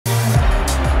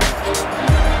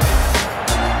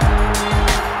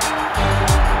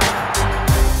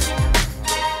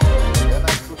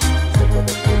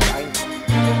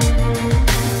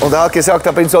Und er hat gesagt,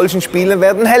 aber in solchen Spielen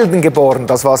werden Helden geboren.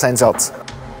 Das war sein Satz.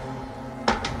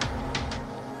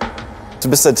 Du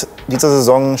bist seit dieser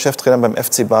Saison Cheftrainer beim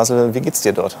FC Basel. Wie geht's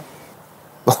dir dort?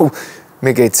 Oh,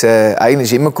 mir geht's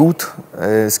eigentlich immer gut.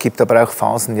 Es gibt aber auch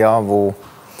Phasen, ja, wo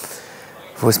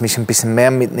es mich ein bisschen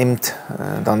mehr mitnimmt.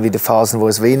 Dann wieder Phasen, wo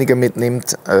es weniger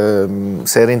mitnimmt.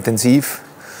 Sehr intensiv.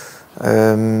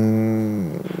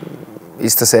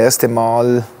 Ist das erste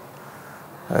Mal,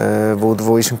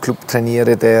 wo ich einen Club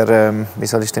trainiere, der, wie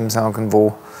soll ich dem sagen,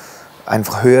 wo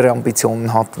einfach höhere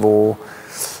Ambitionen hat, wo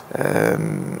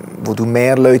du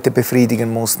mehr Leute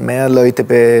befriedigen musst, mehr Leute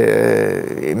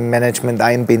im Management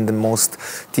einbinden musst,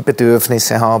 die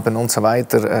Bedürfnisse haben und so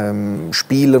weiter.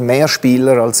 Mehr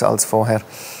Spieler als vorher.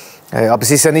 Aber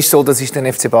es ist ja nicht so, dass ich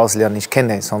den FC Basel ja nicht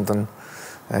kenne, sondern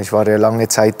ich war ja lange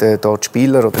Zeit dort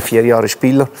Spieler oder 4 Jahre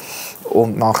Spieler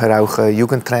und nachher auch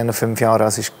Jugendtrainer 5 Jahre.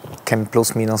 Also ich kenne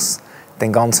plus minus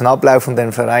den ganzen Ablauf und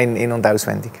den Verein in- und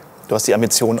auswendig. Du hast die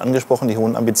Ambitionen angesprochen, die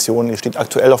hohen Ambitionen. Ihr steht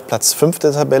aktuell auf Platz 5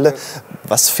 der Tabelle.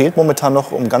 Was fehlt momentan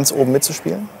noch, um ganz oben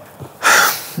mitzuspielen?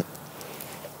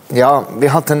 Ja,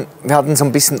 wir hatten so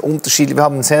ein bisschen Unterschied. Wir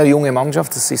haben eine sehr junge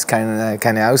Mannschaft, das ist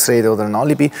keine Ausrede oder ein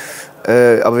Alibi.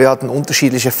 Aber wir hatten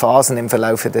unterschiedliche Phasen im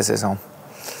Verlauf der Saison.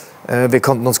 Wir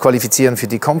konnten uns qualifizieren für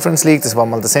die Conference League, das war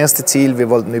mal das erste Ziel.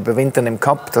 Wir wollten überwintern im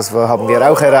Cup, das haben wir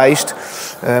auch erreicht.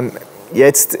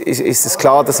 Jetzt ist es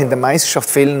klar, dass in der Meisterschaft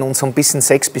fehlen uns so ein bisschen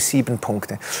 6 bis 7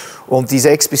 Punkte. Und die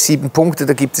 6 bis 7 Punkte,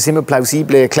 da gibt es immer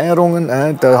plausible Erklärungen.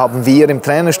 Da haben wir im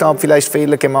Trainerstab vielleicht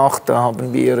Fehler gemacht, da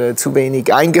haben wir zu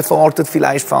wenig eingefordert,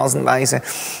 vielleicht phasenweise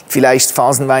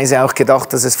auch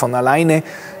gedacht, dass es von alleine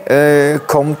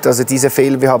kommt. Also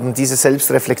wir haben diese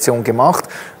Selbstreflexion gemacht.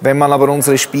 Wenn man aber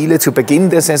unsere Spiele zu Beginn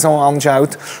der Saison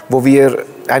anschaut, wo wir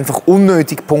einfach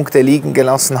unnötig Punkte liegen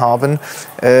gelassen haben,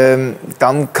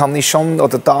 dann kann ich schon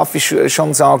oder darf ich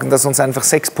schon sagen, dass uns einfach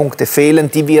 6 Punkte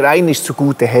fehlen, die wir eigentlich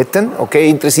zugute hätten. Okay,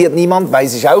 interessiert niemand,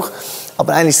 weiß ich auch,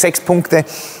 aber eigentlich 6 Punkte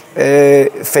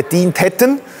verdient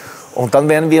hätten und dann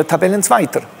wären wir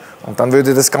Tabellenzweiter. Und dann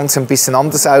würde das Ganze ein bisschen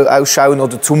anders ausschauen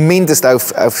oder zumindest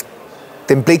auf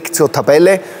den Blick zur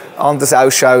Tabelle anders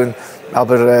ausschauen.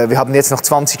 Aber wir haben jetzt noch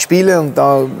 20 Spiele und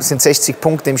da sind 60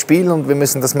 Punkte im Spiel und wir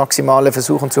müssen das Maximale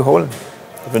versuchen zu holen.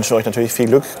 Wir wünschen euch natürlich viel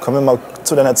Glück. Kommen wir mal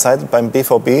zu deiner Zeit beim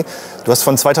BVB. Du hast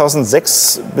von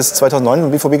 2006 bis 2009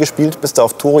 beim BVB gespielt, bist da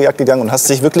auf Torejagd gegangen und hast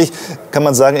dich wirklich, kann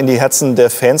man sagen, in die Herzen der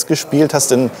Fans gespielt.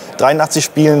 Hast in 83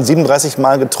 Spielen 37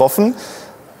 Mal getroffen.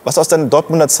 Was aus deiner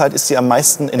Dortmunder Zeit ist dir am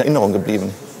meisten in Erinnerung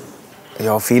geblieben?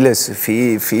 Ja, vieles.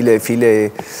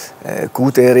 Viele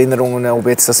gute Erinnerungen, ob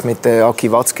jetzt das mit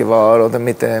Aki Watzke war oder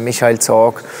mit Michael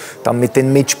Zorg, dann mit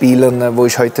den Mitspielern, wo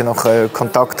ich heute noch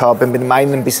Kontakt habe. Mit dem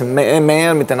einen ein bisschen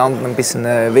mehr, mit den anderen ein bisschen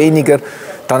weniger.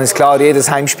 Dann ist klar,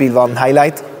 jedes Heimspiel war ein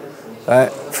Highlight.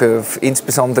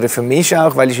 Insbesondere für mich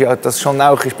auch, weil ich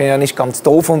bin ja nicht ganz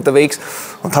doof unterwegs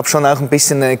und habe schon auch ein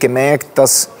bisschen gemerkt,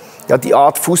 dass ja, die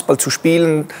Art Fußball zu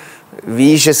spielen,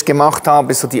 wie ich es gemacht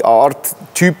habe, so die Art,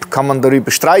 Typ, kann man darüber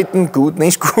streiten, gut,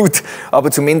 nicht gut, aber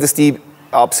zumindest die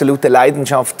absolute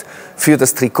Leidenschaft für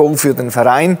das Trikot, für den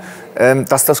Verein,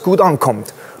 dass das gut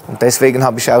ankommt. Und deswegen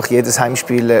habe ich auch jedes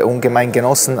Heimspiel ungemein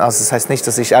genossen. Also das heißt nicht,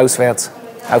 dass ich auswärts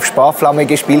auf Sparflamme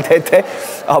gespielt hätte,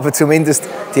 aber zumindest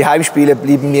die Heimspiele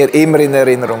blieben mir immer in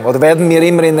Erinnerung oder werden mir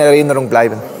immer in Erinnerung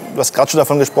bleiben. Du hast gerade schon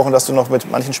davon gesprochen, dass du noch mit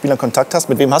manchen Spielern Kontakt hast.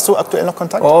 Mit wem hast du aktuell noch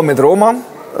Kontakt? Oh, mit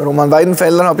Roman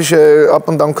Weidenfeller habe ich ab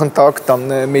und an Kontakt,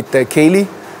 dann mit Kelly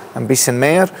ein bisschen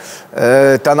mehr.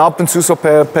 Dann ab und zu so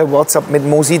per WhatsApp mit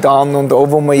Musidan und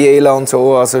Ovo Mayela und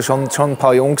so, also schon ein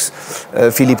paar Jungs.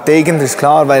 Philipp Degen, das ist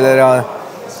klar, weil er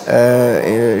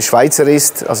Schweizer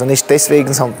ist, also nicht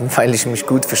deswegen, sondern weil ich mich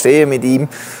gut verstehe mit ihm.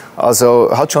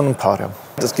 Also hat schon ein paar. Ja.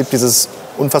 Es gibt dieses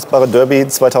unfassbare Derby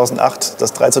 2008,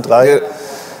 das 3:3. Ja.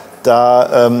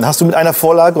 Da hast du mit einer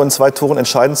Vorlage und 2 Toren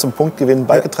entscheidend zum Punktgewinn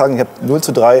beigetragen. Ihr habt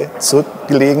 0:3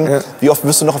 zurückgelegen. Ja. Wie oft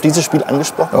wirst du noch auf dieses Spiel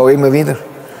angesprochen? Oh, immer wieder.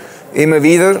 Immer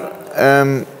wieder.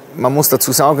 Man muss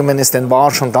dazu sagen, wenn es den VAR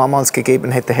schon damals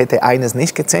gegeben hätte, hätte eines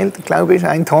nicht gezählt, glaube ich,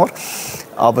 ein Tor.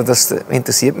 Aber das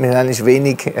interessiert mich eigentlich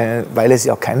wenig, weil es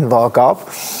ja keinen VAR gab.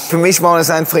 Für mich war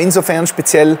es einfach insofern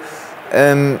speziell.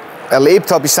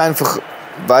 Erlebt habe ich es einfach,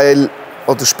 weil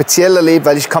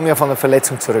ich kam ja von einer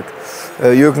Verletzung zurück.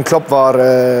 Jürgen Klopp war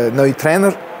neuer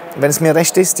Trainer, wenn es mir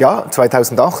recht ist. Ja,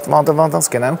 2008 war das,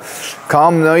 genau.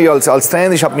 Kam neu als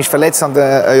Trainer, ich habe mich verletzt an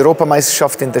der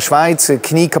Europameisterschaft in der Schweiz,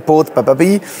 Knie kaputt,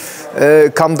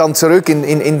 kam dann zurück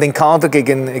in den Kader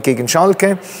gegen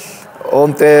Schalke.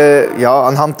 Und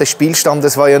anhand des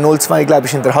Spielstandes war ja 0:2, glaube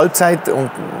ich, in der Halbzeit und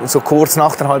so kurz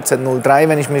nach der Halbzeit 0:3,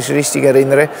 wenn ich mich richtig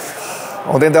erinnere.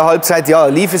 Und in der Halbzeit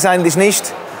lief es eigentlich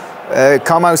nicht.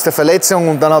 kam aus der Verletzung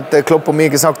und dann hat der Kloppo mir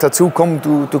gesagt, dazu komm,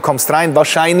 du kommst rein.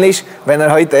 Wahrscheinlich, wenn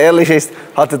er heute ehrlich ist,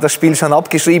 hat er das Spiel schon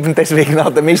abgeschrieben, deswegen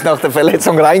hat er mich nach der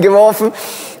Verletzung reingeworfen,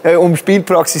 um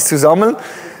Spielpraxis zu sammeln.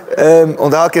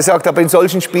 Und er hat gesagt, aber in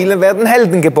solchen Spielen werden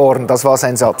Helden geboren, das war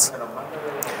sein Satz.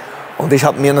 Und ich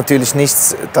habe mir natürlich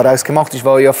nichts daraus gemacht. Ich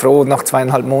war ja froh, nach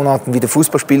 2,5 Monaten wieder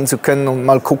Fußball spielen zu können und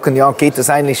mal gucken, ja, geht das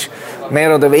eigentlich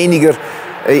mehr oder weniger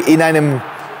in einem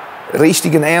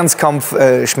richtigen Ernstkampf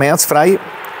schmerzfrei.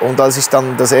 Und als ich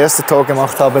dann das erste Tor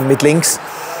gemacht habe mit links,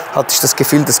 hatte ich das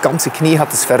Gefühl, das ganze Knie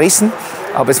hat es verrissen.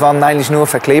 Aber es waren eigentlich nur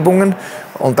Verklebungen.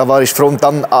 Und da war ich froh. Und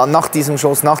dann nach diesem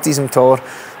Schuss, nach diesem Tor,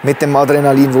 mit dem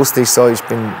Adrenalin wusste ich so, ich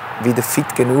bin wieder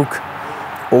fit genug,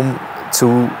 um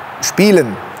zu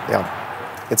spielen. Ja.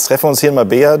 Jetzt treffen wir uns hier in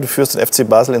Marbella. Du führst den FC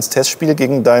Basel ins Testspiel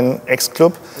gegen deinen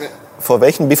Ex-Club. Ja. Vor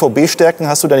welchen BVB-Stärken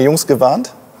hast du deine Jungs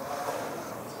gewarnt?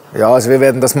 Ja, also wir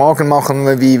werden das morgen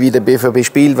machen, wie der BVB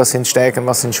spielt, was sind Stärken,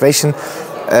 was sind Schwächen.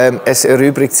 Es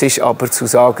erübrigt sich aber zu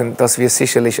sagen, dass wir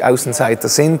sicherlich Außenseiter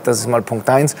sind. Das ist mal Punkt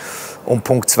 1. Und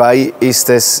Punkt 2 ist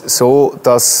es so,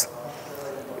 dass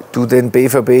du den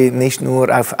BVB nicht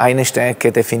nur auf eine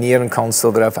Stärke definieren kannst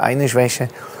oder auf eine Schwäche.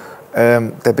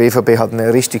 Der BVB hat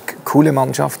eine richtig coole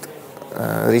Mannschaft,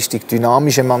 richtig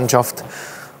dynamische Mannschaft,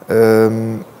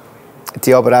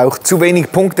 die aber auch zu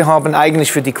wenig Punkte haben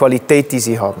eigentlich für die Qualität, die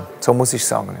sie haben. So muss ich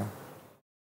sagen. Ja.